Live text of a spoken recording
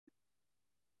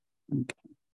Okay.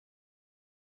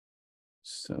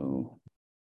 So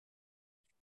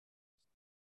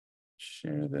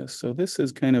share this. So this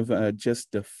is kind of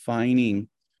just defining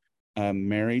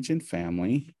marriage and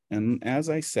family. And as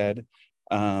I said,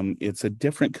 it's a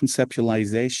different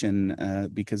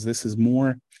conceptualization because this is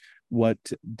more what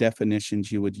definitions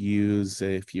you would use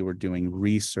if you were doing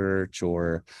research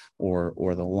or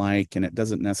the like, and it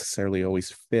doesn't necessarily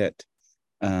always fit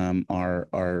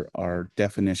our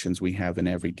definitions we have in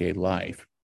everyday life.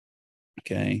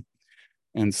 Okay,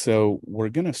 and so we're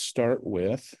going to start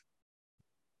with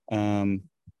um,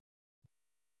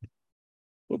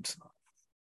 whoops.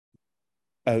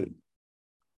 Uh,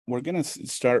 we're going to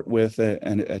start with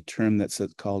a term that's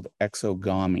called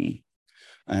exogamy.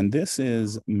 And this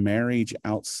is marriage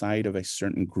outside of a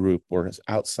certain group or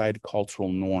outside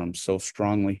cultural norms, so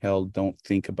strongly held, don't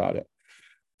think about it.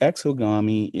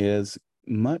 Exogamy is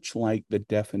much like the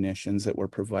definitions that were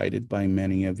provided by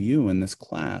many of you in this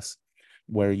class,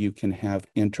 where you can have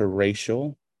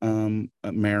interracial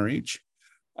marriage.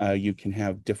 You can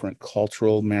have different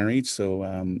cultural marriage. So,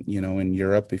 in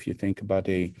Europe, if you think about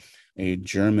a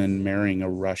German marrying a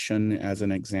Russian as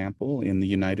an example, in the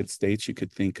United States, you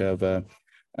could think of a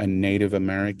Native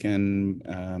American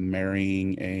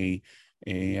marrying a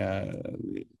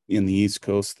in the East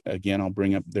Coast. Again, I'll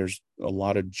bring up there's a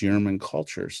lot of German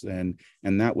cultures, and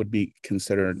that would be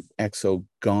considered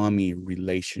exogamy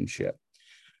relationship.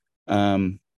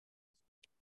 Um,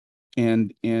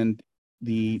 and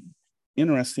the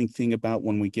interesting thing about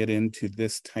when we get into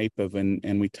this type of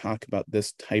and we talk about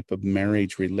this type of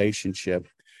marriage relationship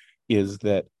is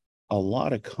that a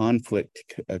lot of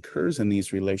conflict occurs in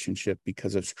these relationships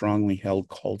because of strongly held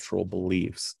cultural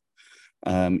beliefs.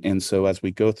 And so as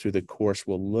we go through the course,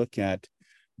 we'll look at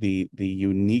the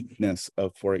uniqueness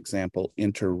of, for example,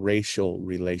 interracial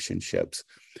relationships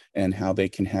and how they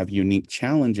can have unique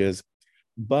challenges,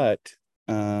 but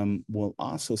we'll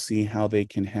also see how they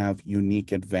can have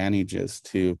unique advantages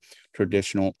to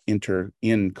traditional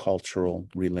in-cultural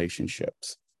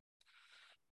relationships.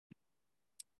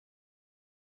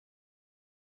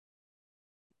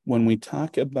 When we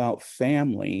talk about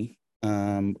family,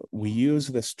 we use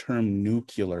this term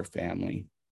nuclear family.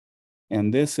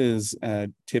 And this is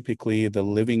typically the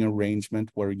living arrangement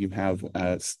where you have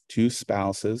two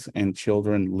spouses and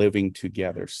children living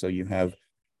together. So you have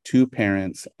two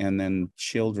parents and then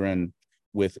children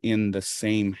within the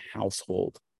same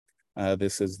household.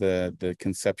 This is the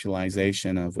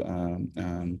conceptualization of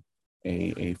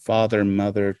a father,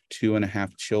 mother,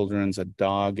 2.5 children, a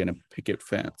dog, and a picket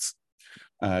fence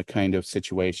kind of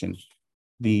situation.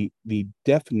 The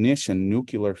definition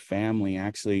nuclear family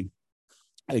actually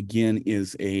again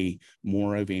is a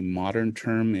more of a modern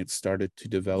term. It started to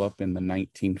develop in the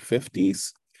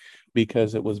 1950s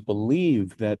because it was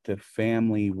believed that the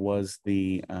family was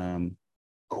the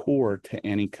core to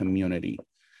any community,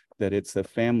 that it's the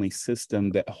family system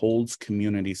that holds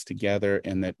communities together,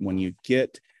 and that when you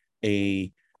get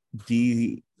a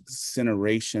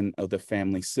disintegration of the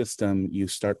family system, you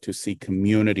start to see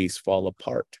communities fall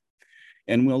apart.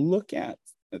 And we'll look at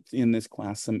in this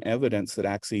class some evidence that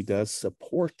actually does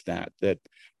support that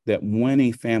when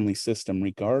a family system,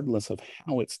 regardless of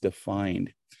how it's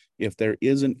defined, if there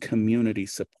isn't community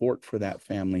support for that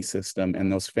family system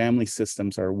and those family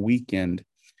systems are weakened,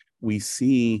 we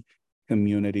see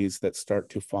communities that start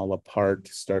to fall apart,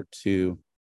 start to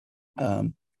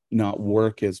not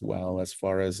work as well as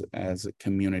far as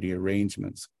community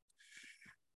arrangements.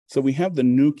 So we have the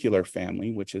nuclear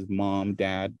family, which is mom,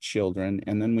 dad, children,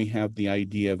 and then we have the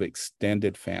idea of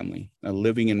extended family, a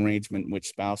living arrangement in which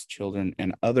spouse, children,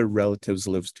 and other relatives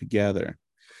lives together.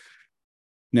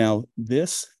 Now,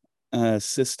 this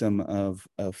system of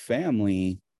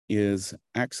family is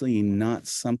actually not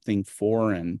something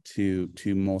foreign to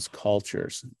most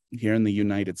cultures. Here in the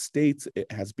United States, it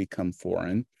has become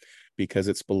foreign because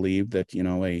it's believed that,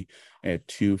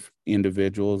 two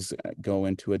individuals go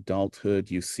into adulthood,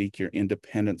 you seek your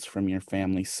independence from your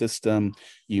family system,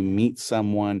 you meet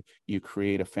someone, you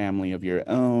create a family of your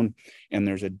own, and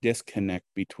there's a disconnect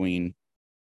between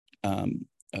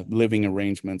living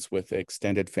arrangements with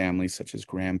extended families such as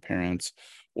grandparents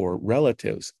or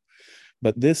relatives.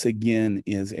 But this, again,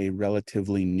 is a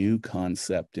relatively new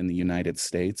concept in the United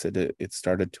States. It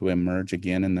started to emerge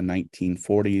again in the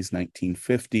 1940s,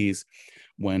 1950s,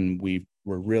 when we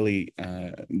were really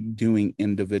doing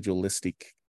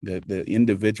individualistic, the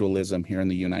individualism here in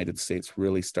the United States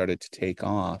really started to take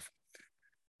off.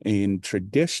 In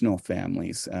traditional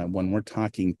families, when we're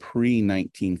talking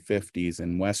pre-1950s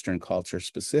in Western culture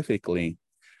specifically,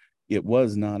 it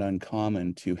was not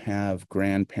uncommon to have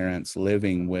grandparents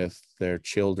living with their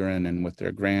children and with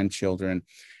their grandchildren.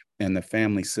 And the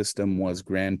family system was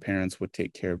grandparents would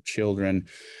take care of children,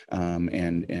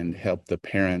 and help the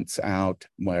parents out,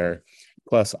 where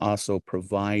plus also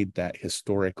provide that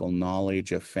historical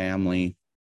knowledge of family.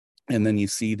 And then you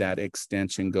see that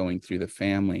extension going through the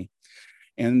family.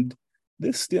 And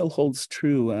this still holds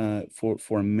true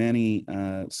for many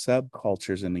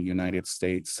subcultures in the United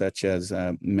States, such as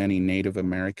many Native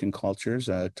American cultures.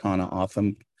 Tohono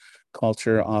O'odham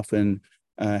culture often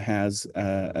has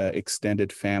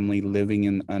extended family living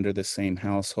in under the same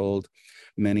household.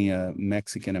 Many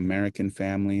Mexican American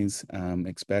families,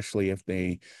 especially if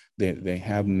they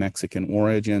have Mexican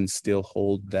origin, still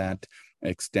hold that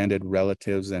extended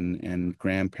relatives and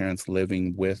grandparents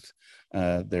living with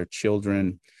their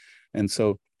children. And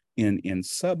so in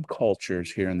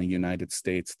subcultures here in the United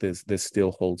States, this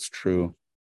still holds true,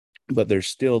 but there's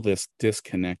still this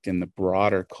disconnect in the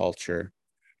broader culture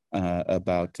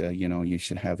about you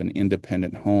should have an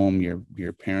independent home.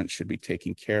 Your parents should be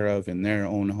taken care of in their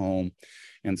own home.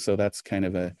 And so that's kind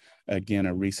of again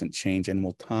a recent change, and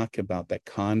we'll talk about that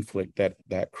conflict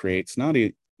that creates not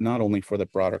only for the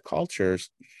broader cultures,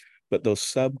 but those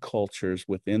subcultures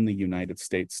within the United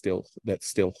States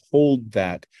still hold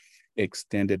that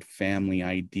extended family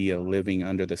idea living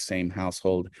under the same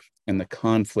household, and the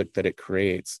conflict that it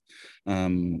creates.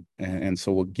 And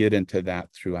so we'll get into that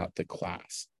throughout the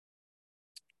class.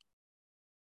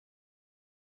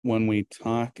 When we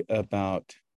talk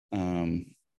about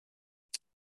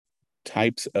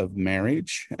types of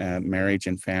marriage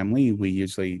and family, we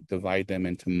usually divide them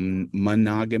into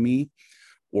monogamy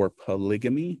or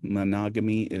polygamy.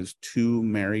 Monogamy is two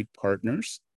married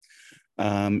partners.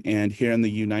 And here in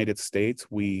the United States,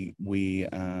 we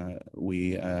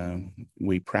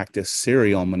practice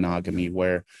serial monogamy,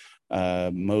 where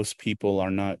most people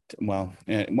are not, well,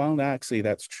 actually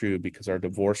that's true, because our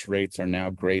divorce rates are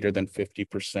now greater than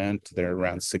 50%. They're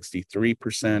around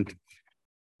 63%.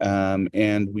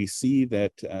 And we see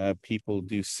that people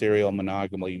do serial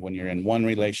monogamy when you're in one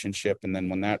relationship, and then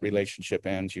when that relationship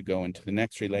ends, you go into the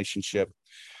next relationship.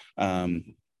 There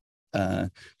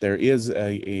is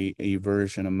a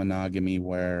version of monogamy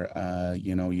where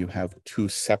you have two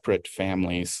separate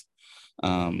families,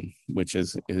 which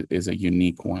is a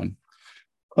unique one.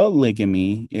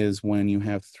 Polygamy is when you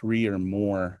have three or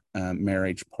more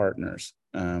marriage partners,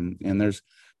 and there's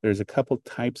a couple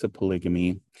types of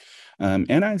polygamy.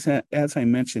 And as I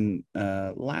mentioned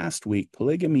last week,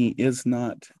 polygamy is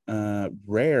not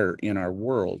rare in our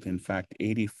world. In fact,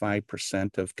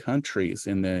 85% of countries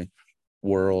in the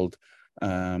world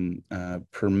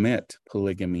permit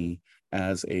polygamy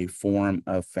as a form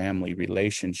of family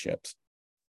relationships.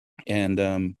 And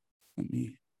let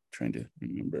me trying to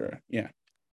remember. Yeah.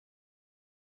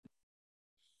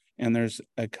 And there's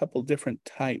a couple different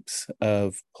types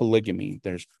of polygamy.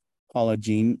 There's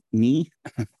polygyny.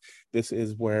 This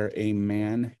is where a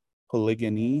man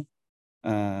polygyny,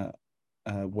 where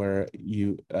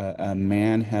a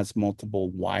man has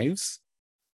multiple wives.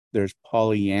 There's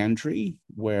polyandry,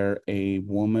 where a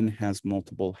woman has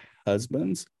multiple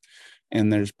husbands.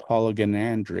 And there's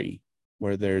polygynandry,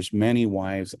 where there's many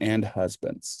wives and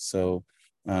husbands. So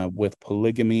with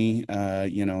polygamy,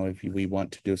 if we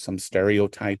want to do some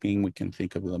stereotyping, we can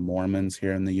think of the Mormons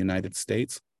here in the United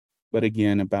States. But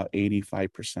again, about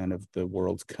 85% of the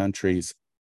world's countries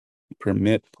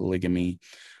permit polygamy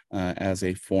as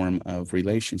a form of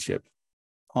relationship.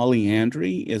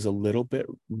 Polyandry is a little bit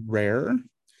rare.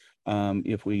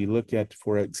 If we look at,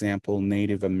 for example,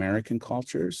 Native American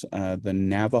cultures, the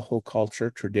Navajo culture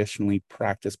traditionally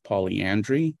practiced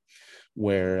polyandry,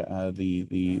 where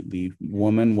the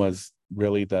woman was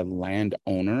really the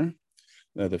landowner.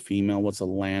 The female was a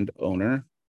landowner.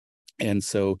 And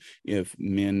so if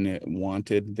men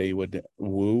wanted, they would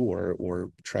woo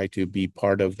or try to be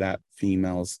part of that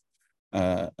female's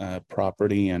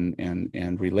property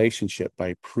and relationship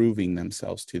by proving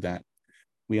themselves to that.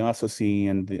 We also see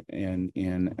in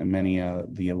many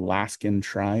the Alaskan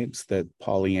tribes that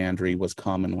polyandry was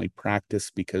commonly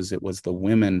practiced, because it was the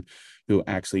women who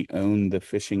actually owned the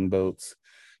fishing boats.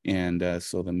 And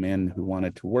so the men who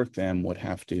wanted to work them would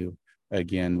have to,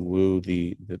 again, woo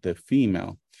the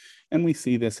female. And we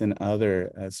see this in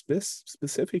other,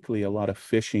 specifically a lot of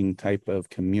fishing type of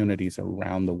communities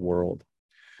around the world.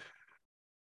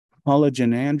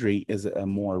 Polygynandry is a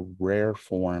more rare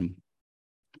form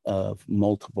of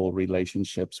multiple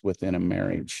relationships within a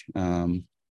marriage.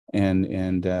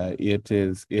 It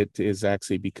is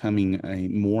actually becoming a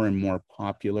more and more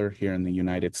popular here in the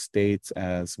United States,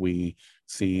 as we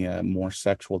see more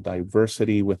sexual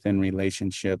diversity within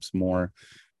relationships, more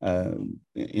uh,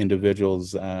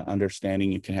 individuals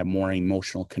understanding you can have more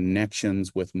emotional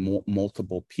connections with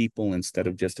multiple people instead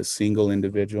of just a single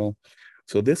individual.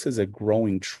 So this is a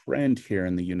growing trend here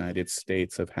in the United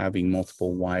States of having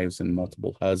multiple wives and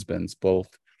multiple husbands, both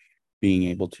being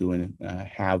able to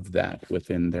have that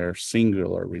within their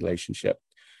singular relationship.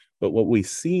 But what we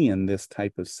see in this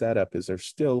type of setup is there's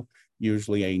still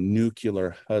usually a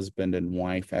nuclear husband and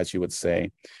wife, as you would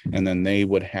say, and then they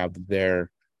would have their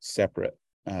separate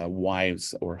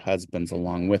wives or husbands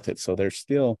along with it. So there's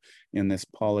still in this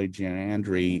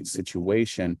polyandry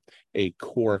situation a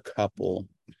core couple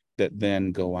that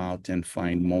then go out and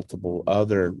find multiple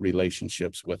other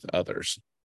relationships with others.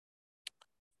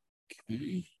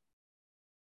 Okay.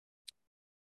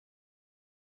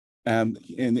 I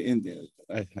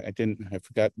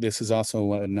forgot, this is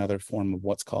also another form of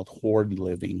what's called horde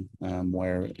living,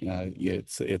 where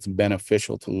it's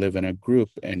beneficial to live in a group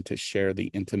and to share the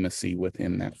intimacy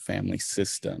within that family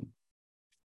system.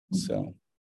 So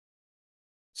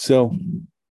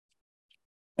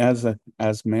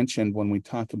as mentioned, when we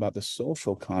talk about the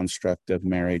social construct of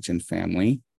marriage and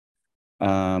family,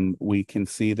 we can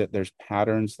see that there's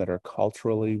patterns that are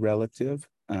culturally relative,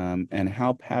 and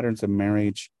how patterns of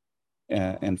marriage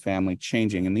and family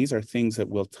changing. And these are things that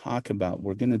we'll talk about.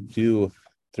 We're going to do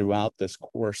throughout this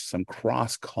course some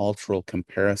cross-cultural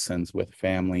comparisons with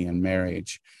family and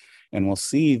marriage. And we'll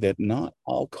see that not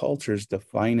all cultures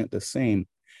define it the same.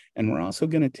 And we're also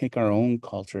going to take our own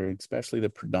culture, especially the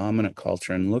predominant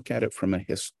culture, and look at it from a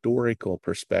historical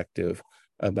perspective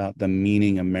about the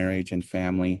meaning of marriage and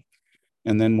family.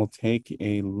 And then we'll take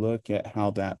a look at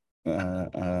how that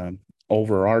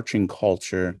overarching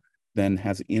culture then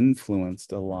has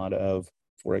influenced a lot of,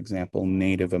 for example,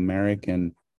 Native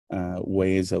American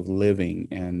ways of living,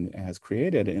 and has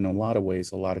created in a lot of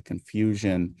ways a lot of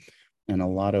confusion and a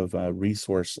lot of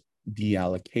resource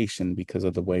deallocation because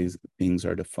of the ways things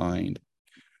are defined.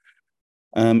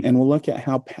 And we'll look at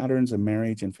how patterns of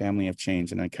marriage and family have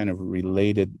changed. And I kind of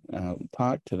related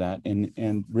talk to that.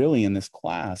 And really in this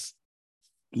class,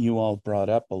 you all brought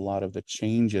up a lot of the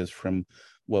changes from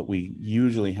what we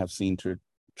usually have seen to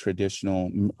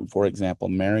traditional, for example,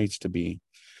 marriage to be,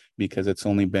 because it's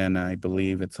only been, I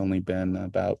believe it's only been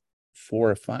about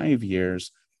 4 or 5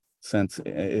 years since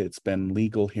it's been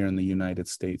legal here in the United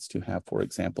States to have, for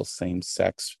example,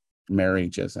 same-sex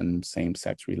marriages and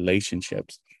same-sex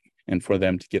relationships, and for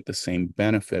them to get the same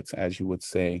benefits, as you would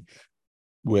say,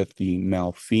 with the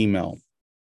male-female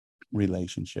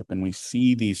relationship. And we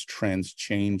see these trends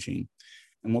changing,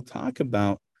 and we'll talk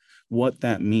about what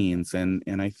that means. And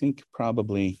I think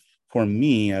probably for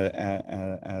me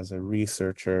as a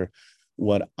researcher,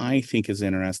 what I think is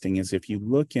interesting is if you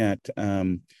look at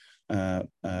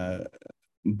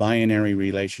binary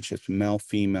relationships,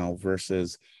 male-female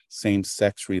versus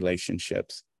same-sex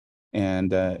relationships.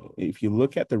 And if you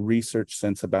look at the research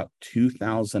since about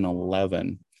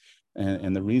 2011,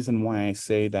 and the reason why I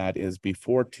say that is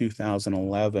before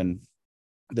 2011,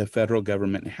 the federal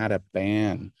government had a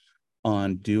ban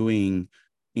on doing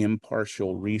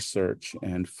impartial research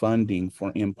and funding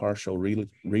for impartial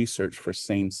research for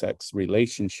same-sex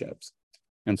relationships.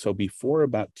 And so before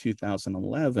about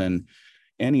 2011,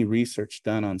 any research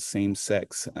done on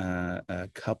same-sex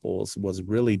couples was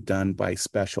really done by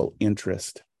special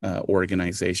interest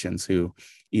organizations who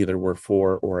either were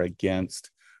for or against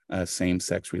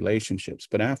same-sex relationships.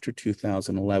 But after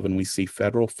 2011, we see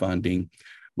federal funding,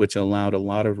 which allowed a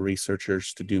lot of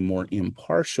researchers to do more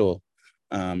impartial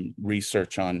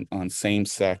research on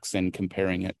same-sex and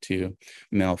comparing it to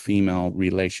male-female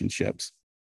relationships.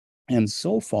 And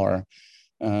so far,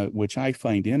 which I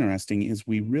find interesting, is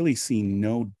we really see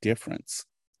no difference.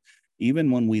 Even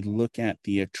when we look at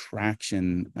the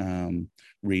attraction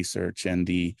research and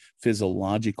the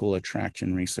physiological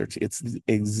attraction research, it's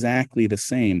exactly the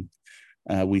same.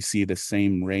 We see the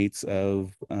same rates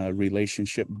of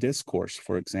relationship discourse.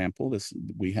 For example,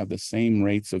 we have the same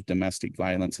rates of domestic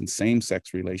violence in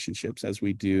same-sex relationships as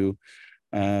we do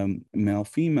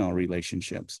male-female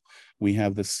relationships. We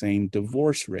have the same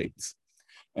divorce rates.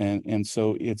 And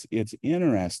so it's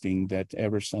interesting that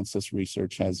ever since this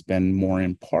research has been more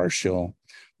impartial,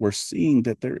 we're seeing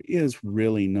that there is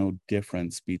really no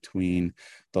difference between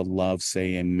the love,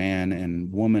 say, a man and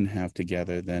woman have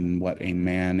together than what a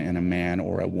man and a man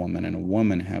or a woman and a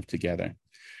woman have together.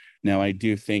 Now, I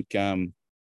do think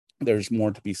there's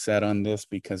more to be said on this,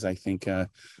 because I think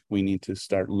we need to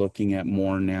start looking at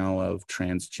more now of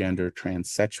transgender,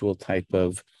 transsexual type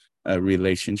of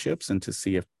relationships, and to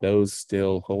see if those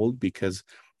still hold, because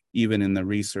even in the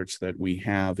research that we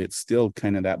have, it's still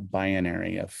kind of that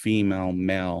binary of female,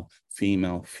 male,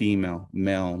 female, female,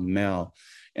 male, male.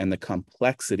 And the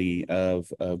complexity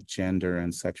of gender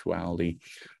and sexuality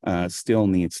still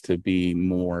needs to be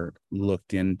more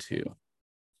looked into.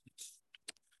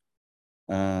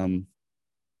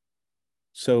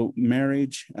 So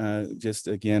marriage, just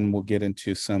again, we'll get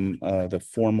into some the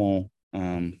formal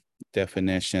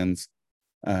definitions.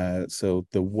 So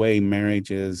the way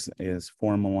marriage is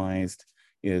formalized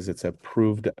is it's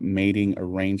approved mating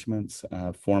arrangements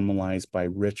formalized by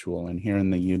ritual. And here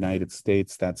in the United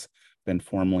States, that's been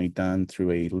formally done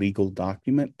through a legal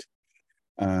document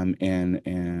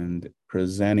and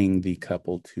presenting the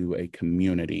couple to a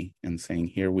community and saying,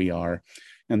 here we are.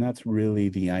 And that's really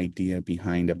the idea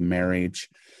behind a marriage.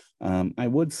 I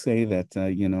would say that,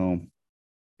 you know,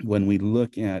 when we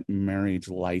look at marriage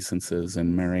licenses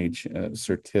and marriage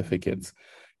certificates,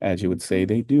 as you would say,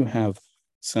 they do have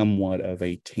somewhat of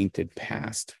a tainted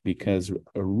past, because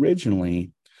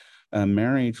originally a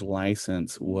marriage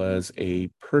license was a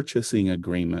purchasing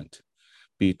agreement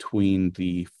between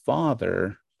the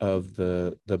father of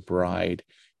the bride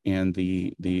and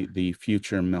the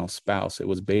future male spouse. It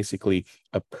was basically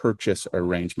a purchase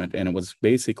arrangement, and it was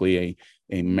basically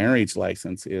a marriage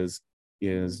license is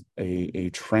a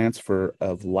transfer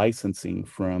of licensing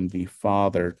from the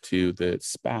father to the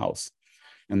spouse.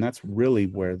 And that's really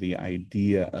where the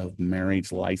idea of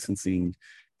marriage licensing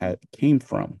came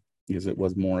from, because it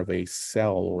was more of a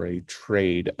sell or a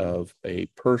trade of a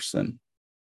person.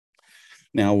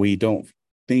 Now, we don't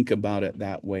think about it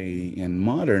that way in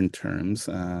modern terms,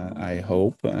 I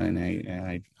hope, and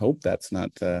I hope that's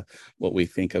not what we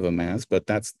think of them as, but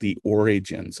that's the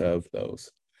origins of those.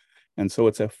 And so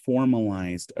it's a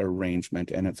formalized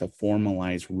arrangement, and it's a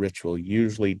formalized ritual,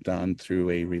 usually done through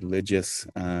a religious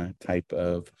type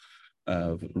of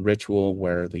ritual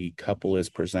where the couple is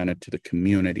presented to the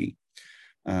community.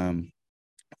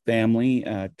 Family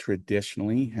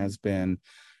traditionally has been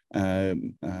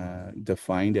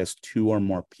defined as two or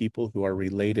more people who are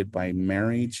related by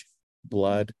marriage,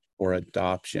 blood, or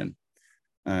adoption,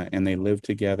 and they live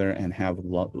together and have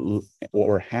lived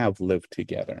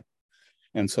together.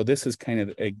 And so this is kind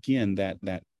of, again,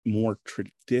 that more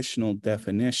traditional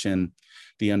definition.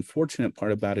 The unfortunate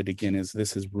part about it, again, is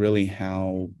this is really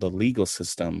how the legal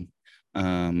system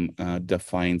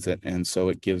defines it. And so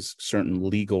it gives certain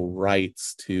legal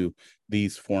rights to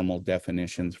these formal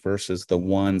definitions versus the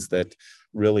ones that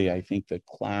really, I think, the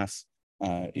class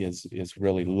is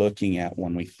really looking at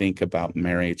when we think about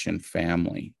marriage and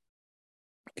family.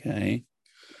 Okay.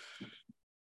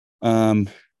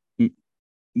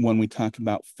 When we talk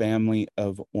about family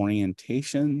of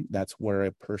orientation, that's where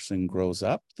a person grows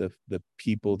up, the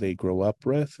people they grow up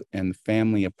with, and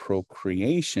family of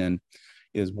procreation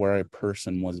is where a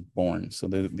person was born. So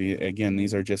again,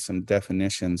 these are just some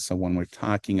definitions. So when we're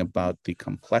talking about the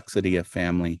complexity of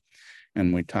family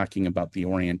and we're talking about the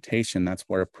orientation, that's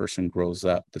where a person grows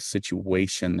up, the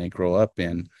situation they grow up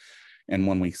in. And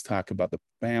when we talk about the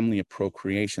family of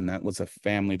procreation, that was a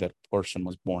family that a person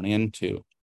was born into.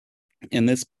 And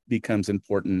this becomes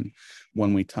important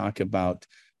when we talk about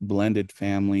blended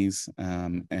families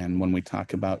and when we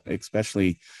talk about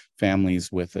especially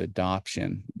families with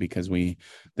adoption, because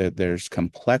there's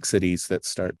complexities that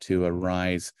start to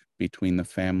arise between the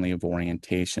family of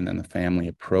orientation and the family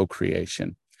of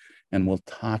procreation. And we'll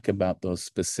talk about those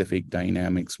specific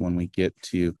dynamics when we get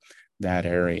to that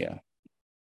area.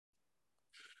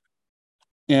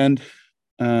 And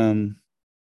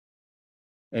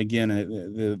again,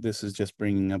 this is just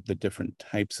bringing up the different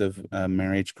types of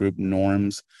marriage group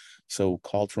norms. So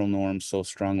cultural norms so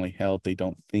strongly held, they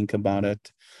don't think about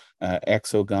it.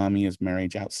 Exogamy is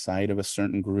marriage outside of a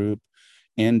certain group.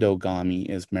 Endogamy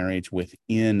is marriage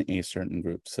within a certain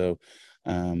group. So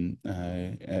again,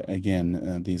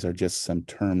 these are just some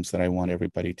terms that I want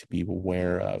everybody to be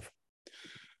aware of.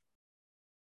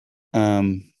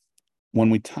 When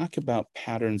we talk about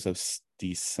patterns of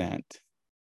descent,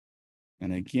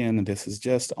 and again, this is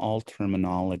just all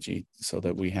terminology so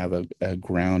that we have a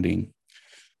grounding.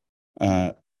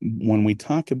 When we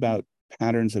talk about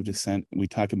patterns of descent, we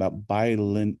talk about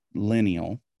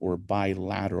bilineal or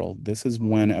bilateral. This is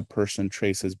when a person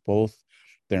traces both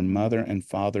their mother and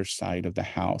father's side of the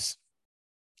house.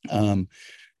 And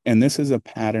this is a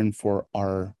pattern for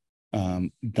our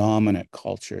dominant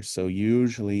culture. So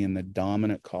usually in the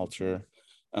dominant culture,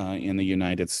 in the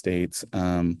United States,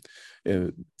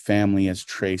 family is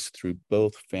traced through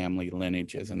both family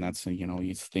lineages. And that's, you know,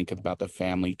 you think about the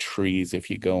family trees. If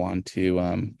you go on to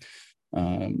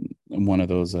one of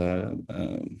those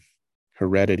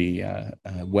heredity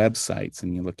websites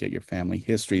and you look at your family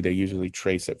history, they usually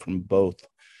trace it from both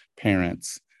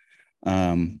parents.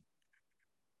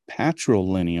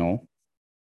 Patrilineal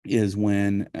is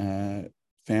when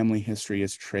family history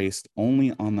is traced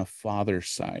only on the father's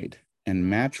side, and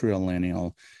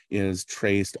matrilineal is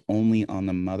traced only on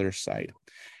the mother's side.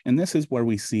 And this is where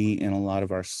we see in a lot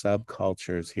of our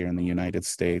subcultures here in the United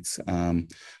States,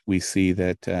 we see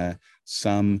that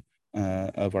some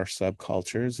of our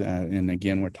subcultures, and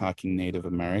again, we're talking Native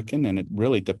American, and it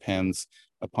really depends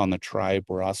upon the tribe.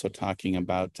 We're also talking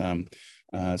about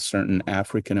certain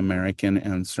African American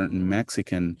and certain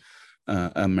Mexican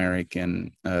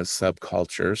American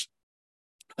subcultures.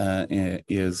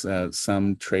 Is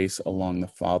some trace along the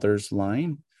father's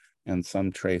line and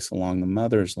some trace along the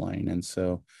mother's line. And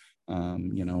so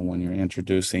you know, when you're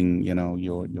introducing, you know,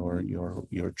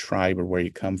 your tribe or where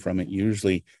you come from, it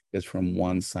usually is from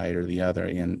one side or the other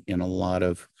in a lot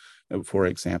of, for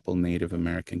example, Native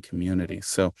American communities.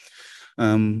 So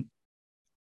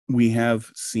we have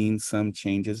seen some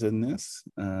changes in this,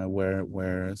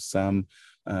 where some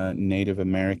Native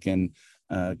American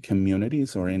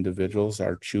communities or individuals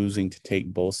are choosing to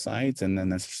take both sides, and then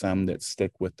there's some that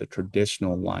stick with the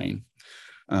traditional line.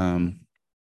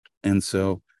 And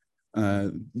so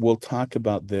we'll talk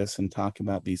about this and talk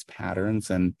about these patterns,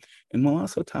 and we'll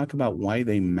also talk about why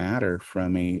they matter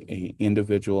from a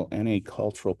individual and a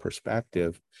cultural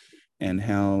perspective, and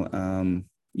how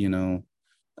you know,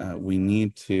 we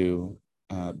need to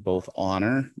both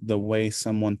honor the way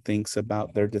someone thinks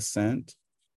about their descent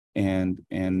and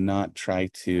not try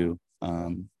to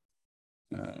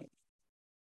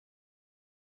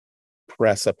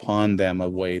press upon them a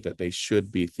way that they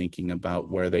should be thinking about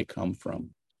where they come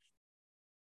from.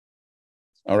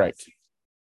 All right.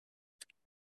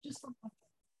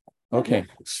 Okay,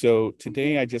 so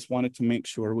today I just wanted to make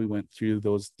sure we went through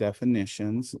those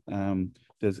definitions.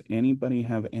 Does anybody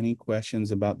have any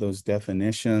questions about those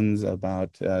definitions,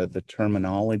 about the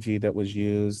terminology that was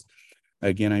used?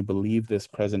 Again, I believe this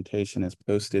presentation is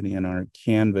posted in our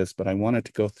Canvas, but I wanted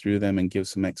to go through them and give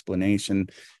some explanation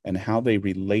and how they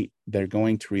relate, they're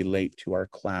going to relate to our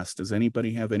class. Does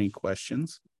anybody have any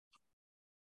questions?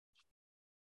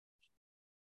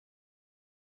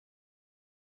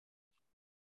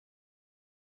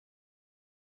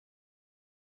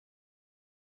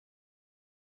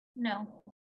 No.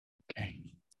 Okay,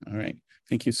 all right.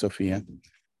 Thank you, Sophia.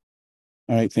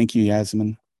 All right, thank you,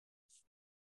 Yasmin.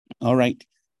 All right.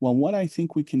 Well, what I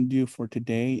think we can do for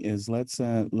today is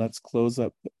let's close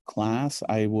up class.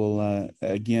 I will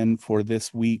again, for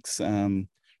this week's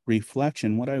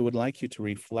reflection, what I would like you to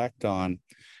reflect on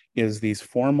is these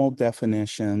formal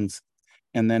definitions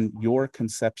and then your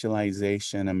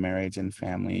conceptualization of marriage and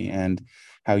family, and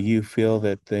how you feel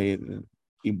that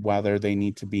whether they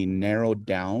need to be narrowed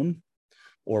down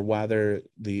or whether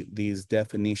these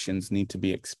definitions need to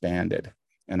be expanded.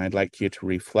 And I'd like you to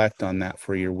reflect on that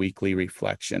for your weekly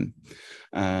reflection.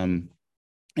 And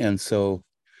so,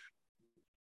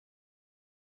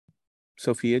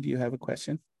 Sophia, do you have a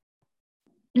question?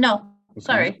 No, Okay.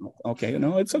 sorry. Okay,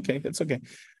 no, it's okay. It's okay.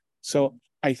 So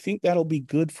I think that'll be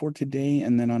good for today.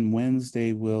 And then on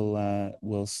Wednesday,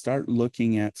 we'll start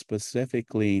looking at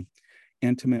specifically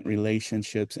intimate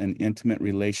relationships and intimate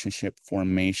relationship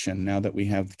formation, now that we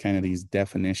have kind of these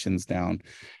definitions down.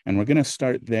 And we're going to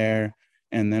start there,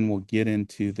 and then we'll get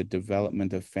into the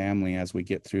development of family as we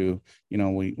get through. You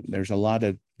know, there's a lot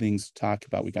of things to talk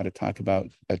about. We got to talk about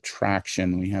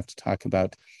attraction. We have to talk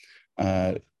about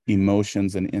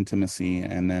emotions and intimacy,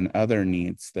 and then other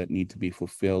needs that need to be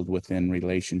fulfilled within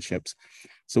relationships.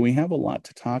 So we have a lot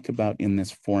to talk about in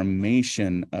this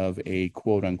formation of a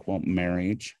quote unquote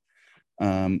marriage.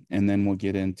 And then we'll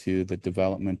get into the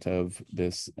development of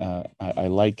this. I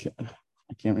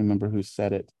can't remember who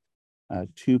said it.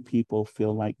 Two people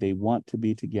feel like they want to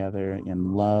be together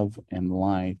in love and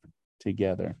life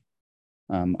together.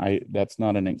 That's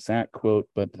not an exact quote,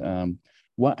 but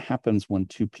what happens when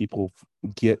two people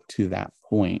get to that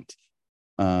point,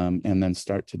 and then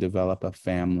start to develop a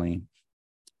family?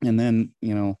 And then,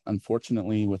 you know,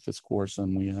 unfortunately with this course,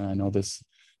 and I know this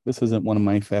isn't one of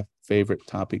my favorite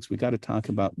topics. We got to talk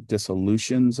about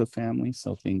dissolutions of family.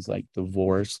 So things like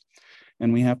divorce,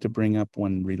 and we have to bring up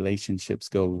when relationships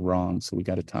go wrong. So we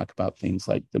got to talk about things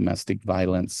like domestic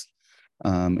violence,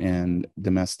 and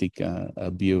domestic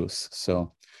abuse.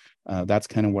 So that's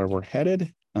kind of where we're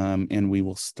headed. And we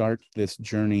will start this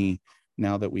journey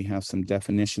now that we have some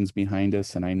definitions behind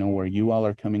us, and I know where you all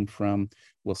are coming from.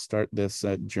 We'll start this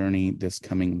journey this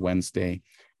coming Wednesday,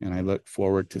 and I look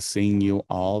forward to seeing you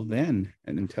all then.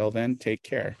 And until then, take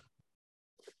care.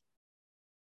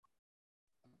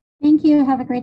 Thank you. Have a great